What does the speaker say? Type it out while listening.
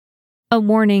A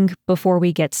warning before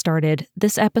we get started.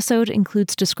 This episode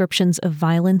includes descriptions of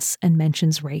violence and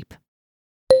mentions rape.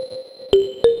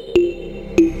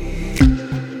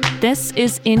 This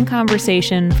is In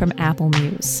Conversation from Apple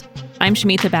News. I'm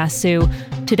Shmita Basu.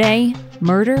 Today,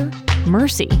 murder,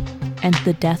 mercy, and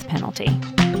the death penalty.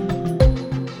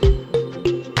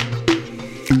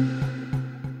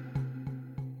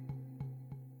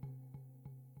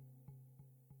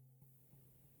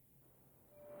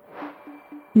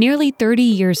 Nearly 30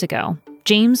 years ago,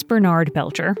 James Bernard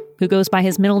Belcher, who goes by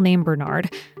his middle name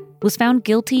Bernard, was found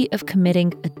guilty of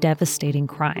committing a devastating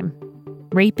crime: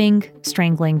 raping,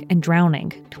 strangling, and drowning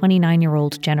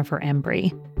 29-year-old Jennifer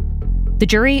Embry. The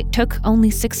jury took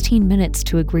only 16 minutes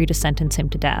to agree to sentence him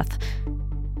to death.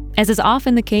 As is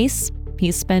often the case,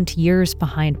 he's spent years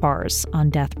behind bars on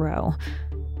death row.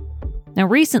 Now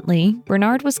recently,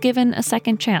 Bernard was given a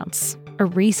second chance, a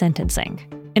resentencing.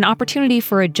 An opportunity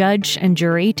for a judge and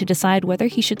jury to decide whether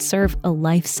he should serve a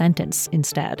life sentence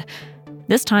instead.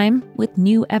 This time with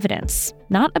new evidence,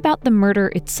 not about the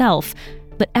murder itself,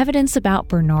 but evidence about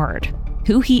Bernard,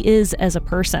 who he is as a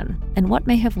person, and what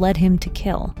may have led him to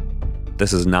kill.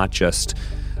 This is not just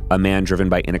a man driven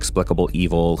by inexplicable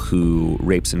evil who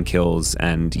rapes and kills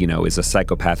and, is a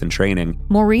psychopath in training.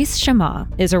 Maurice Chammah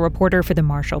is a reporter for the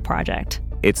Marshall Project.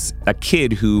 It's a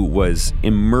kid who was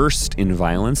immersed in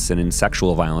violence and in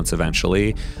sexual violence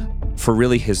eventually for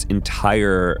really his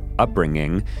entire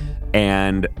upbringing,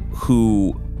 and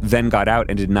who then got out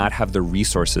and did not have the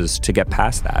resources to get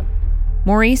past that.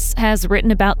 Maurice has written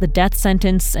about the death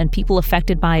sentence and people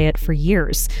affected by it for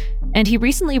years, and he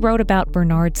recently wrote about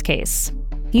Bernard's case.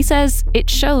 He says it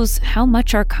shows how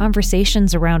much our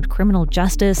conversations around criminal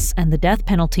justice and the death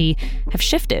penalty have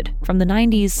shifted from the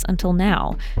 90s until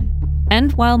now.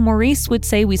 And while Maurice would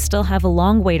say we still have a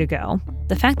long way to go,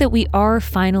 the fact that we are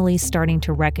finally starting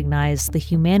to recognize the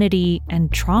humanity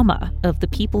and trauma of the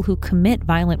people who commit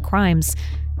violent crimes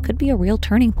could be a real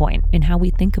turning point in how we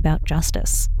think about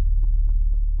justice.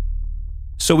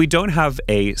 So we don't have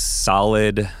a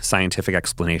solid scientific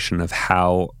explanation of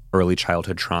how early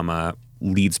childhood trauma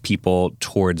leads people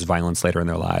towards violence later in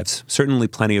their lives. Certainly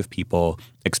plenty of people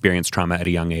experience trauma at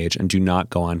a young age and do not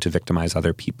go on to victimize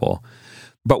other people.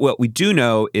 But what we do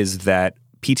know is that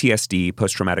PTSD,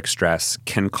 post-traumatic stress,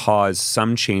 can cause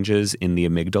some changes in the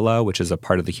amygdala, which is a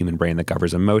part of the human brain that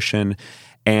governs emotion.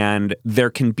 And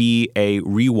there can be a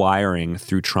rewiring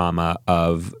through trauma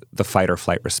of the fight or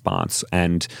flight response.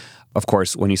 And of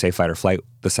course, when you say fight or flight,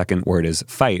 the second word is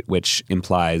fight, which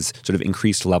implies sort of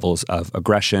increased levels of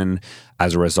aggression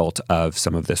as a result of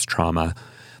some of this trauma.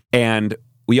 And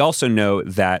we also know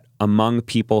that among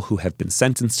people who have been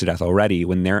sentenced to death already,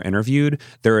 when they're interviewed,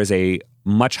 there is a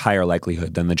much higher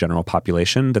likelihood than the general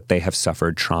population that they have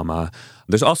suffered trauma.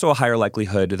 There's also a higher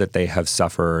likelihood that they have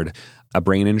suffered a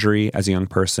brain injury as a young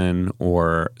person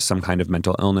or some kind of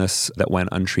mental illness that went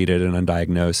untreated and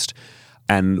undiagnosed.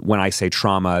 And when I say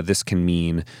trauma, this can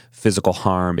mean physical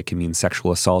harm. It can mean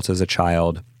sexual assault as a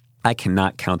child. I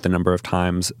cannot count the number of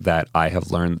times that I have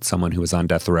learned that someone who was on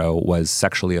death row was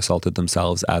sexually assaulted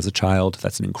themselves as a child.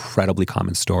 That's an incredibly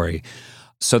common story.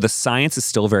 So the science is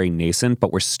still very nascent,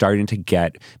 but we're starting to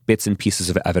get bits and pieces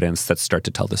of evidence that start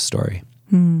to tell this story.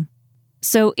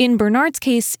 So in Bernard's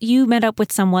case, you met up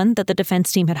with someone that the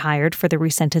defense team had hired for the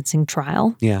resentencing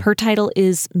trial. Yeah. Her title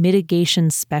is mitigation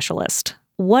specialist.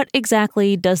 What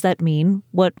exactly does that mean?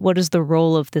 What is the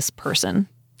role of this person?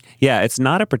 Yeah, it's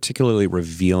not a particularly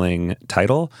revealing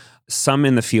title. Some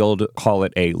in the field call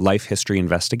it a life history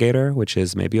investigator, which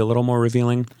is maybe a little more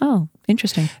revealing. Oh,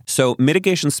 interesting. So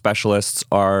mitigation specialists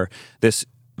are this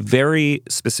very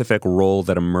specific role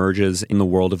that emerges in the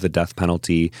world of the death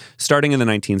penalty starting in the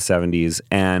 1970s.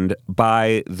 And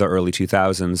by the early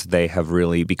 2000s, they have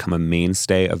really become a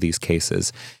mainstay of these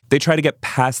cases. They try to get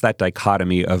past that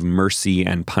dichotomy of mercy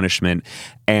and punishment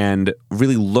and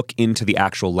really look into the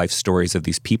actual life stories of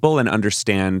these people and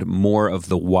understand more of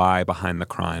the why behind the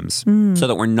crimes so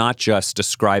that we're not just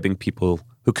describing people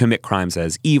who commit crimes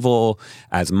as evil,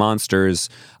 as monsters,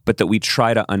 but that we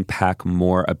try to unpack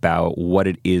more about what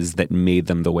it is that made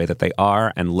them the way that they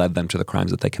are and led them to the crimes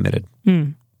that they committed.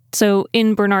 So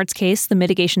in Bernard's case, the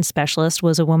mitigation specialist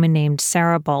was a woman named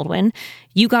Sarah Baldwin.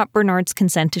 You got Bernard's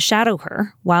consent to shadow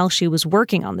her while she was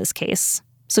working on this case.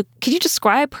 So could you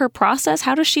describe her process?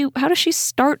 How does she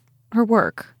start her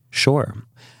work? Sure.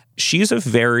 She's a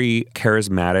very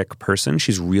charismatic person.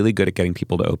 She's really good at getting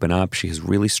people to open up. She has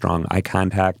really strong eye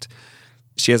contact.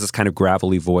 She has this kind of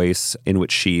gravelly voice in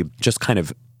which she just kind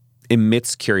of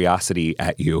emits curiosity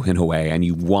at you in a way, and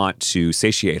you want to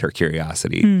satiate her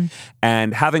curiosity.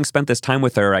 And having spent this time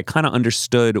with her, I kind of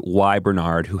understood why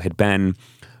Bernard, who had been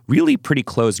really pretty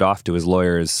closed off to his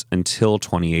lawyers until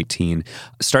 2018,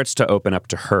 starts to open up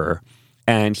to her.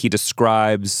 And he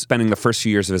describes spending the first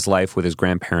few years of his life with his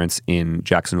grandparents in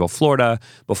Jacksonville, Florida,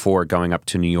 before going up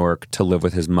to New York to live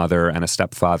with his mother and a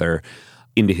stepfather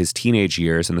into his teenage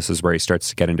years. And this is where he starts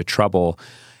to get into trouble.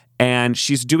 And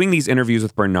she's doing these interviews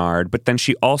with Bernard, but then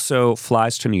she also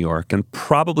flies to New York. And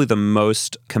probably the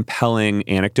most compelling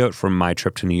anecdote from my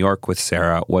trip to New York with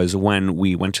Sarah was when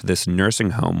we went to this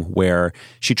nursing home where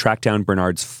she tracked down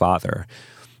Bernard's father.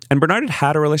 And Bernard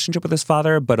had a relationship with his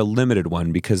father, but a limited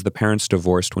one because the parents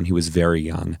divorced when he was very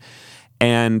young.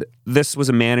 And this was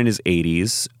a man in his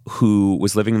 80s who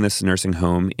was living in this nursing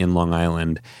home in Long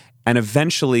Island. And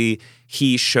eventually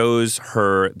he shows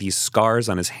her these scars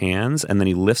on his hands, and then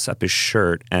he lifts up his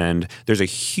shirt, and there's a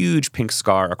huge pink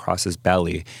scar across his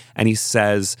belly. And he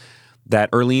says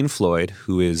that Earlene Floyd,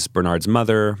 who is Bernard's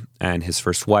mother and his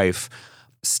first wife,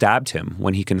 stabbed him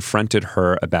when he confronted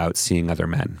her about seeing other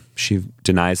men. She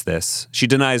denies this. She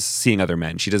denies seeing other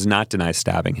men. She does not deny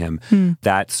stabbing him.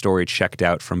 That story checked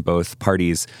out from both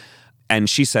parties. And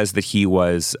she says that he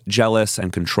was jealous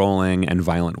and controlling and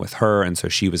violent with her, and so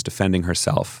she was defending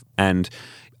herself. And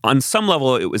on some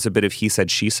level, it was a bit of he said,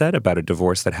 she said about a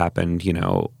divorce that happened,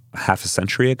 half a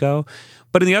century ago.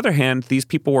 But on the other hand, these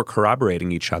people were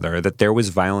corroborating each other, that there was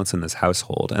violence in this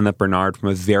household, and that Bernard, from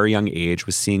a very young age,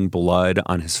 was seeing blood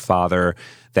on his father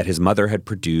that his mother had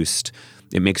produced.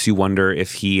 It makes you wonder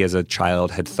if he, as a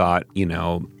child, had thought,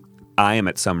 I am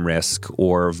at some risk,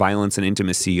 or violence and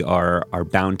intimacy are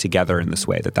bound together in this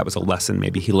way, that was a lesson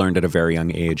maybe he learned at a very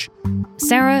young age.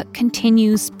 Sarah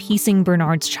continues piecing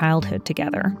Bernard's childhood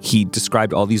together. He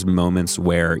described all these moments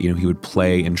where, he would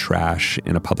play in trash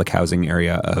in a public housing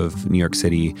area of New York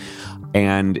City.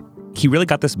 And he really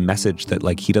got this message that,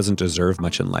 he doesn't deserve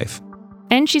much in life.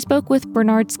 And she spoke with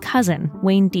Bernard's cousin,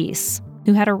 Wayne Deese,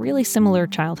 who had a really similar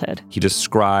childhood. He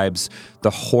describes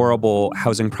the horrible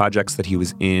housing projects that he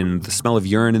was in, the smell of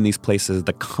urine in these places,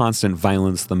 the constant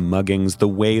violence, the muggings, the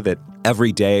way that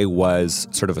every day was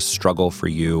sort of a struggle for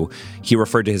you. He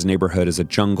referred to his neighborhood as a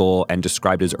jungle and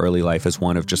described his early life as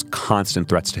one of just constant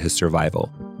threats to his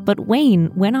survival. But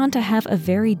Wayne went on to have a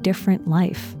very different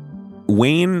life.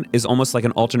 Wayne is almost like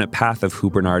an alternate path of who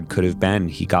Bernard could have been.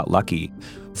 He got lucky.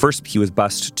 First, he was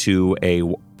bused to a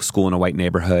school in a white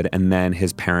neighborhood, and then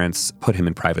his parents put him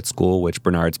in private school, which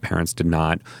Bernard's parents did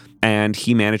not. And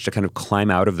he managed to kind of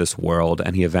climb out of this world,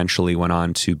 and he eventually went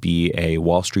on to be a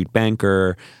Wall Street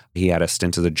banker. He had a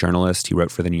stint as a journalist. He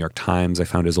wrote for the New York Times. I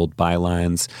found his old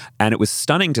bylines. And it was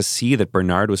stunning to see that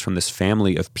Bernard was from this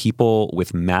family of people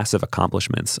with massive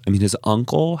accomplishments. I mean, his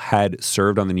uncle had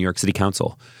served on the New York City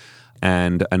Council,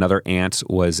 and another aunt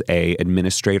was an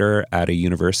administrator at a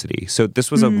university. So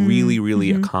this was a really, really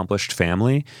accomplished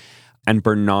family. And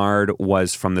Bernard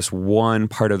was from this one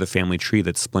part of the family tree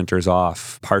that splinters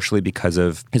off, partially because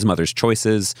of his mother's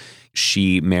choices.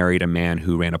 She married a man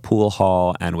who ran a pool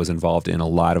hall and was involved in a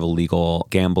lot of illegal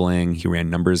gambling. He ran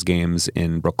numbers games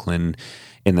in Brooklyn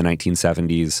in the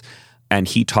 1970s. And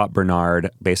he taught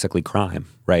Bernard basically crime,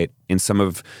 right? In some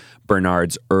of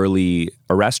Bernard's early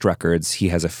arrest records, he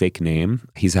has a fake name.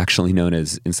 He's actually known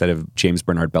as, instead of James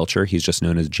Bernard Belcher, he's just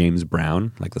known as James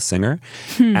Brown, like the singer.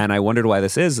 And I wondered why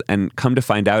this is. And come to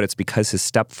find out, it's because his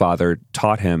stepfather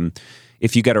taught him,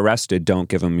 if you get arrested, don't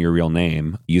give them your real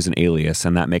name, use an alias.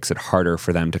 And that makes it harder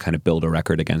for them to kind of build a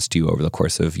record against you over the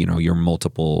course of, your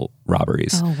multiple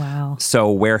robberies. Oh, wow.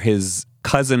 So where his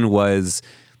cousin was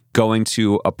going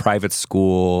to a private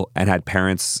school and had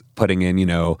parents putting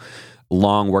in,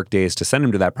 long work days to send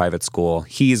him to that private school,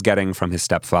 he's getting from his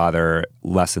stepfather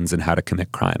lessons in how to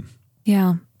commit crime.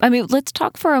 Yeah. I mean, let's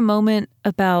talk for a moment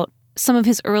about some of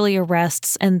his early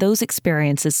arrests and those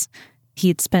experiences. He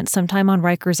had spent some time on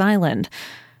Rikers Island.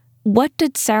 What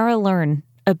did Sarah learn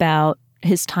about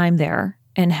his time there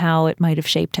and how it might have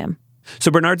shaped him? So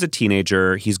Bernard's a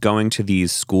teenager. He's going to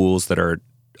these schools that are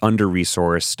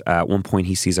under-resourced. At one point,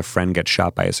 he sees a friend get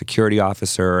shot by a security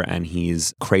officer, and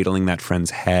he's cradling that friend's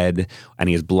head, and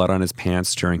he has blood on his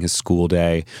pants during his school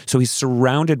day. So he's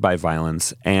surrounded by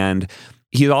violence, and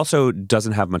he also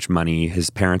doesn't have much money. His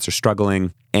parents are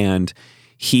struggling, and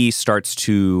he starts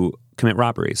to commit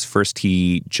robberies. First,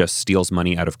 he just steals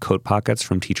money out of coat pockets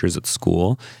from teachers at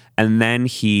school, and then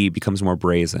he becomes more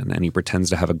brazen, and he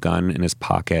pretends to have a gun in his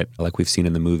pocket, like we've seen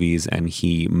in the movies, and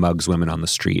he mugs women on the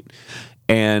street.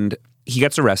 And he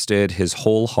gets arrested. His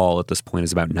whole haul at this point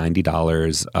is about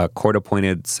 $90. A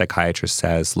court-appointed psychiatrist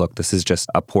says, look, this is just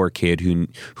a poor kid who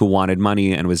wanted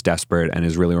money and was desperate and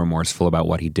is really remorseful about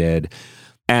what he did.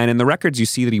 And in the records, you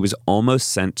see that he was almost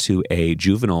sent to a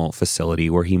juvenile facility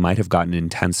where he might have gotten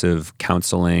intensive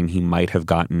counseling. He might have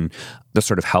gotten the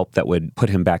sort of help that would put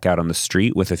him back out on the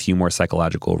street with a few more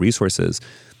psychological resources.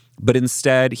 But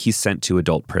instead, he's sent to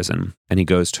adult prison. And he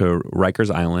goes to Rikers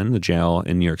Island, the jail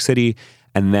in New York City,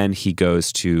 and then he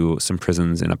goes to some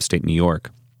prisons in upstate New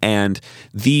York. And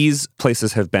these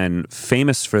places have been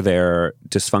famous for their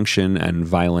dysfunction and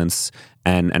violence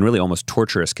and really almost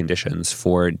torturous conditions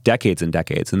for decades and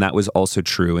decades. And that was also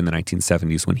true in the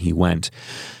 1970s when he went.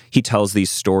 He tells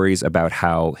these stories about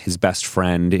how his best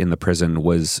friend in the prison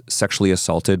was sexually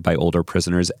assaulted by older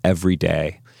prisoners every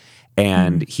day.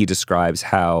 And he describes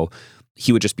how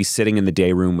he would just be sitting in the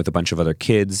day room with a bunch of other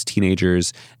kids,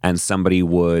 teenagers, and somebody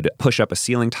would push up a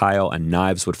ceiling tile and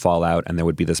knives would fall out and there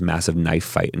would be this massive knife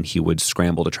fight and he would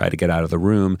scramble to try to get out of the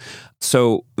room.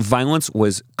 So violence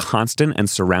was constant and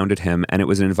surrounded him, and it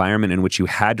was an environment in which you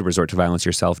had to resort to violence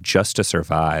yourself just to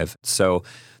survive. So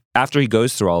after he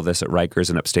goes through all this at Rikers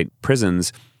and upstate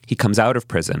prisons, he comes out of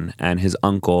prison, and his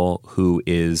uncle, who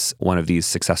is one of these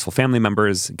successful family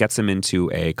members, gets him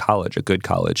into a college, a good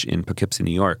college in Poughkeepsie,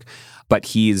 New York. But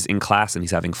he's in class and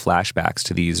he's having flashbacks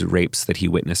to these rapes that he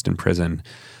witnessed in prison.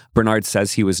 Bernard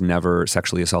says he was never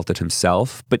sexually assaulted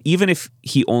himself, but even if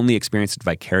he only experienced it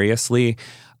vicariously,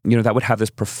 that would have this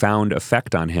profound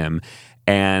effect on him.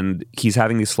 And he's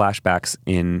having these flashbacks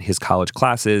in his college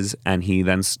classes, and he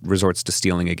then resorts to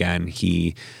stealing again.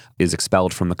 He is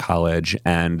expelled from the college,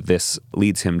 and this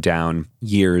leads him down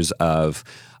years of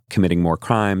committing more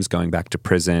crimes, going back to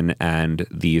prison, and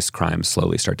these crimes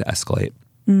slowly start to escalate.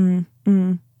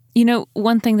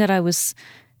 One thing that I was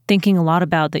thinking a lot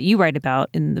about that you write about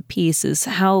in the piece is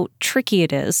how tricky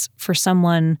it is for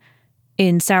someone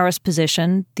in Sarah's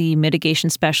position, the mitigation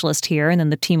specialist here, and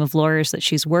then the team of lawyers that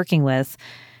she's working with,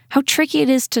 how tricky it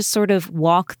is to sort of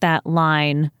walk that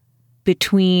line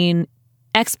between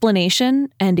explanation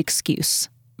and excuse.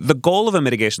 The goal of a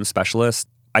mitigation specialist,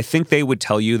 I think they would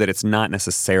tell you that it's not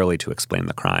necessarily to explain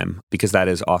the crime, because that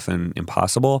is often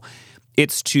impossible.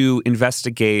 It's to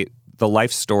investigate the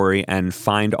life story and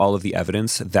find all of the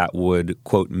evidence that would,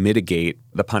 quote, mitigate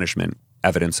the punishment,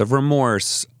 evidence of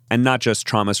remorse, and not just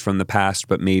traumas from the past,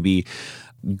 but maybe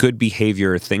good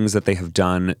behavior, things that they have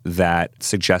done that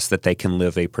suggest that they can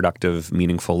live a productive,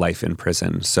 meaningful life in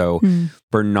prison. So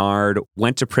Bernard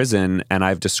went to prison, and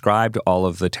I've described all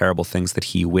of the terrible things that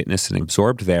he witnessed and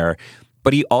absorbed there.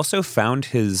 But he also found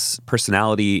his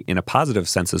personality in a positive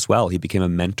sense as well. He became a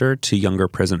mentor to younger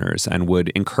prisoners and would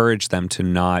encourage them to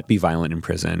not be violent in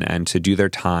prison and to do their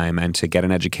time and to get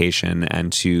an education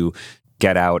and to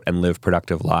get out and live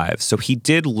productive lives. So he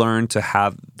did learn to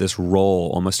have this role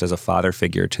almost as a father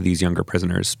figure to these younger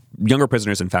prisoners. Younger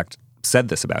prisoners, in fact, said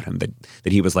this about him, that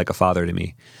he was like a father to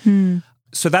me.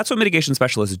 So that's what mitigation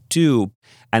specialists do.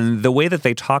 And the way that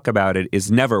they talk about it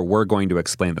is never, we're going to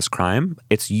explain this crime.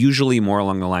 It's usually more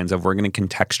along the lines of, we're going to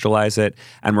contextualize it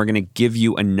and we're going to give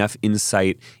you enough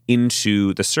insight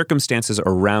into the circumstances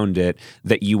around it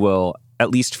that you will at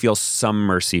least feel some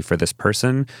mercy for this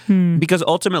person. Because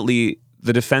ultimately,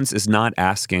 the defense is not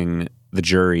asking the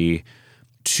jury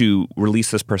to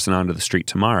release this person onto the street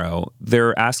tomorrow.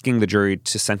 They're asking the jury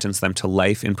to sentence them to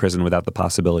life in prison without the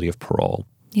possibility of parole.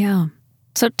 Yeah.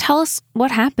 So tell us what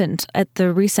happened at the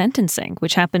resentencing,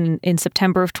 which happened in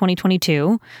September of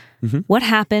 2022. What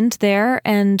happened there,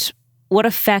 and what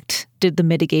effect did the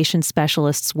mitigation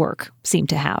specialists' work seem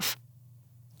to have?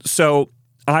 So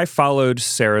I followed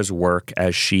Sarah's work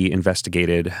as she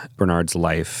investigated Bernard's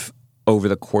life over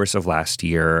the course of last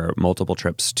year, multiple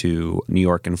trips to New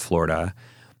York and Florida.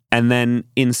 And then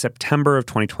in September of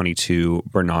 2022,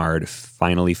 Bernard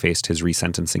finally faced his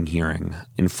resentencing hearing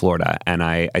in Florida. And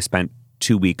I spent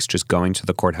 2 weeks just going to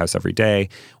the courthouse every day,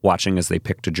 watching as they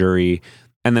picked a jury,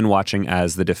 and then watching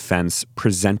as the defense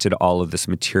presented all of this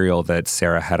material that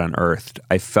Sarah had unearthed.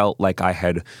 I felt like I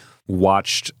had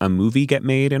watched a movie get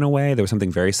made in a way. There was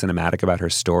something very cinematic about her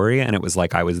story, and it was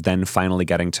like I was then finally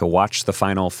getting to watch the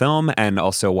final film and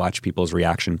also watch people's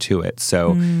reaction to it.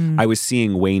 So I was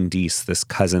seeing Wayne Deese, this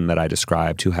cousin that I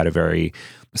described, who had a very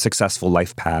successful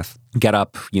life path, get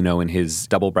up, in his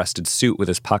double-breasted suit with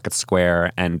his pockets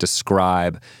square and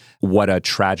describe what a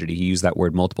tragedy, he used that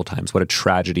word multiple times, what a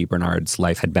tragedy Bernard's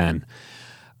life had been.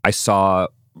 I saw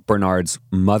Bernard's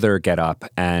mother get up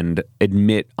and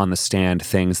admit on the stand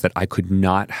things that I could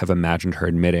not have imagined her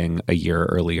admitting a year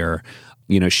earlier.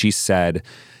 She said,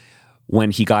 when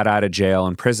he got out of jail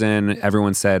and prison,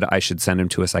 everyone said I should send him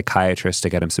to a psychiatrist to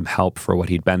get him some help for what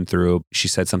he'd been through. She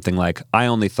said something like, I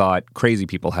only thought crazy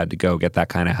people had to go get that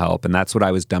kind of help. And that's what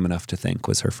I was dumb enough to think,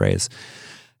 was her phrase.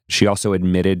 She also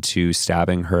admitted to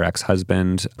stabbing her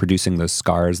ex-husband, producing those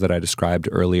scars that I described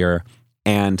earlier.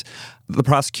 And the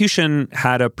prosecution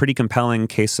had a pretty compelling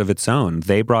case of its own.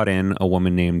 They brought in a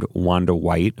woman named Wanda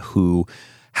White, who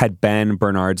had been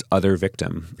Bernard's other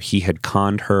victim. He had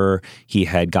conned her, he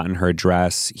had gotten her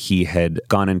address, he had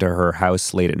gone into her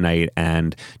house late at night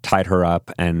and tied her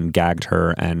up and gagged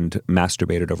her and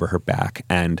masturbated over her back.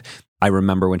 And I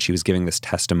remember when she was giving this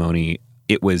testimony,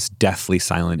 it was deathly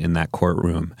silent in that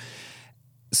courtroom.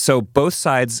 So both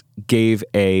sides gave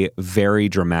a very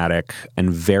dramatic and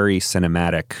very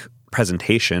cinematic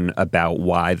presentation about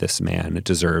why this man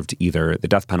deserved either the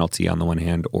death penalty on the one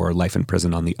hand or life in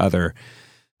prison on the other.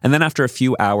 And then after a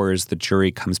few hours, the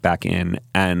jury comes back in,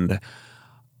 and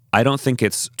I don't think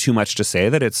it's too much to say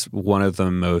that it's one of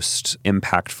the most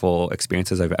impactful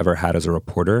experiences I've ever had as a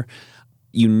reporter.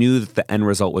 You knew that the end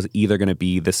result was either going to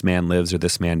be this man lives or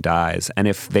this man dies. And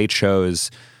if they chose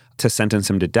to sentence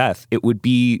him to death, it would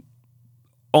be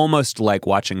almost like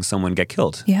watching someone get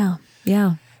killed. Yeah.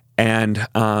 And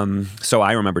so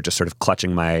I remember just sort of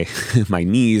clutching my my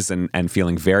knees and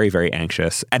feeling very, very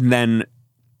anxious. And then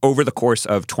over the course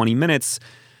of 20 minutes,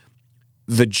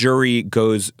 the jury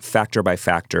goes factor by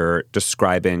factor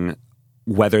describing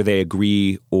whether they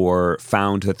agree or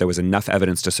found that there was enough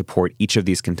evidence to support each of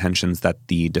these contentions that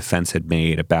the defense had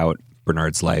made about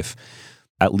Bernard's life.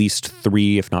 At least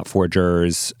 3, if not 4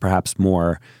 jurors, perhaps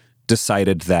more,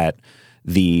 decided that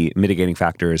the mitigating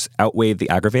factors outweighed the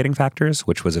aggravating factors,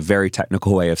 which was a very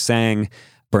technical way of saying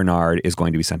Bernard is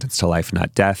going to be sentenced to life,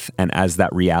 not death. And as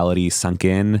that reality sunk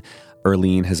in,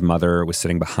 Earlene, his mother, was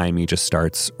sitting behind me, just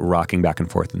starts rocking back and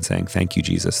forth and saying, "Thank you,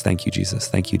 Jesus. Thank you, Jesus.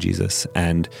 Thank you, Jesus."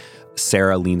 And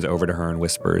Sarah leans over to her and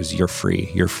whispers, "You're free.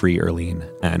 You're free, Earlene."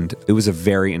 And it was a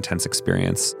very intense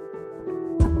experience.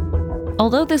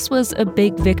 Although this was a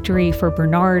big victory for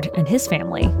Bernard and his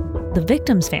family, the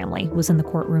victim's family was in the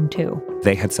courtroom too.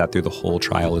 They had sat through the whole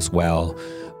trial as well.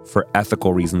 For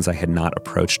ethical reasons, I had not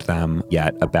approached them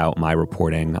yet about my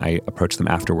reporting. I approached them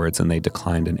afterwards and they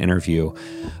declined an interview.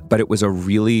 But it was a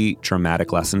really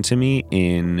dramatic lesson to me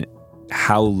in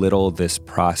how little this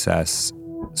process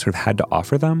sort of had to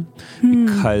offer them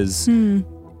because,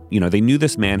 you know, they knew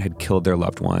this man had killed their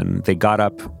loved one. They got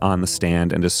up on the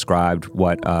stand and described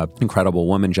what an incredible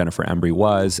woman Jennifer Embry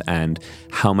was and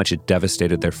how much it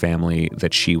devastated their family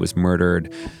that she was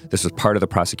murdered. This was part of the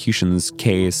prosecution's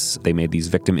case. They made these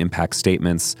victim impact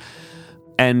statements.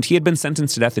 And he had been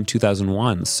sentenced to death in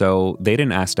 2001, so they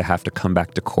didn't ask to have to come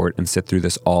back to court and sit through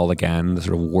this all again, the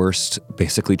sort of worst,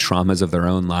 basically, traumas of their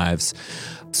own lives.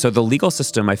 So the legal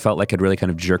system, I felt like, had really kind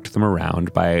of jerked them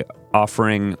around by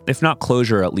offering, if not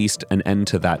closure, at least an end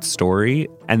to that story,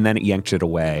 and then it yanked it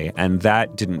away. And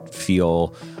that didn't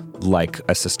feel like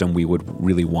a system we would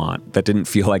really want. That didn't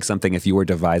feel like something, if you were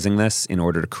devising this in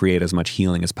order to create as much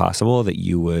healing as possible, that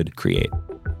you would create.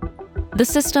 The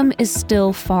system is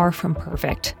still far from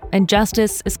perfect, and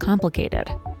justice is complicated.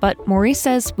 But Maurice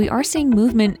says we are seeing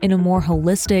movement in a more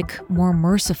holistic, more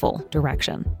merciful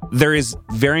direction. There is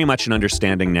very much an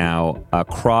understanding now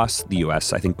across the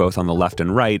U.S., I think both on the left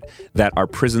and right, that our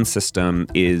prison system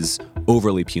is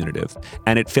overly punitive,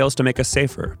 and it fails to make us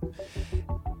safer.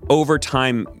 Over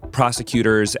time,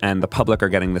 prosecutors and the public are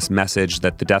getting this message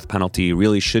that the death penalty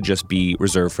really should just be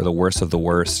reserved for the worst of the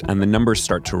worst, and the numbers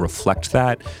start to reflect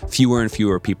that. Fewer and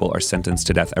fewer people are sentenced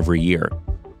to death every year.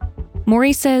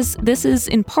 Maurice says this is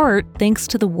in part thanks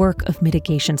to the work of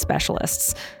mitigation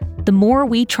specialists. The more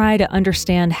we try to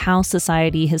understand how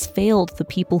society has failed the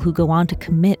people who go on to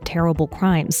commit terrible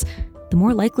crimes, the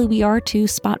more likely we are to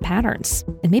spot patterns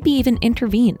and maybe even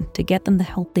intervene to get them the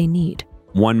help they need.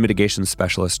 One mitigation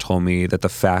specialist told me that the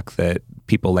fact that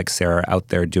people like Sarah out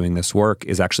there doing this work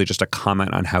is actually just a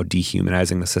comment on how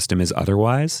dehumanizing the system is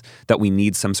otherwise, that we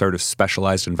need some sort of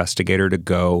specialized investigator to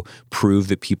go prove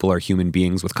that people are human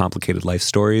beings with complicated life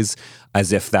stories,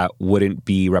 as if that wouldn't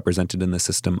be represented in the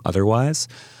system otherwise.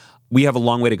 We have a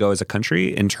long way to go as a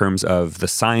country in terms of the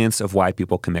science of why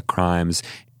people commit crimes,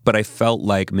 but I felt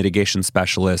like mitigation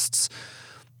specialists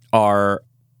are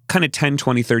kind of 10,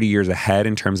 20, 30 years ahead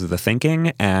in terms of the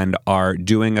thinking and are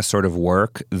doing a sort of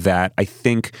work that I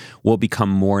think will become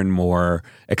more and more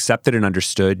accepted and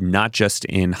understood, not just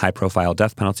in high-profile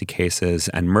death penalty cases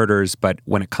and murders, but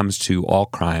when it comes to all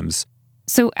crimes.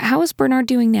 So how is Bernard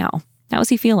doing now? How is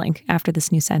he feeling after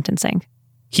this new sentencing?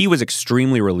 He was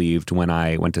extremely relieved when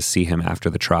I went to see him after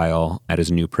the trial at his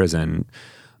new prison.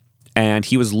 And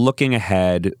he was looking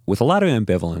ahead with a lot of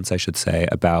ambivalence, I should say,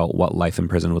 about what life in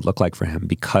prison would look like for him.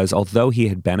 Because although he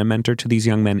had been a mentor to these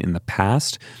young men in the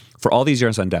past, for all these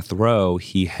years on death row,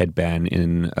 he had been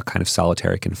in a kind of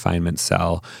solitary confinement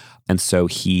cell And so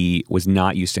he was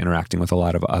not used to interacting with a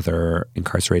lot of other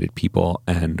incarcerated people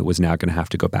and was now going to have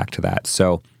to go back to that.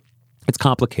 So it's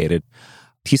complicated.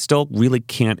 He still really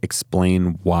can't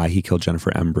explain why he killed Jennifer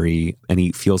Embry, and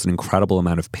he feels an incredible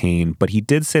amount of pain. But he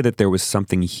did say that there was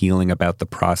something healing about the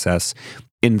process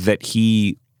in that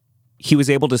he was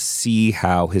able to see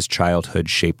how his childhood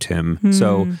shaped him.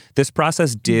 So this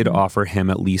process did offer him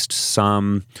at least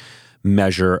some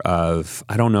measure of,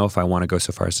 I don't know if I want to go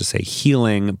so far as to say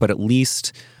healing, but at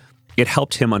least it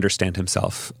helped him understand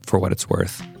himself for what it's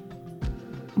worth.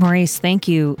 Maurice, thank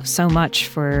you so much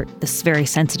for this very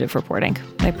sensitive reporting.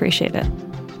 I appreciate it.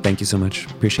 Thank you so much.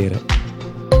 Appreciate it.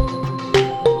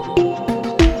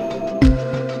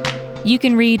 You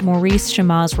can read Maurice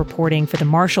Chammah's reporting for the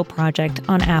Marshall Project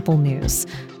on Apple News.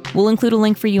 We'll include a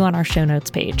link for you on our show notes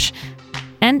page.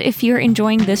 And if you're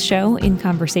enjoying this show in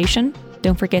conversation,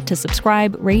 don't forget to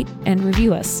subscribe, rate, and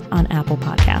review us on Apple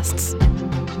Podcasts.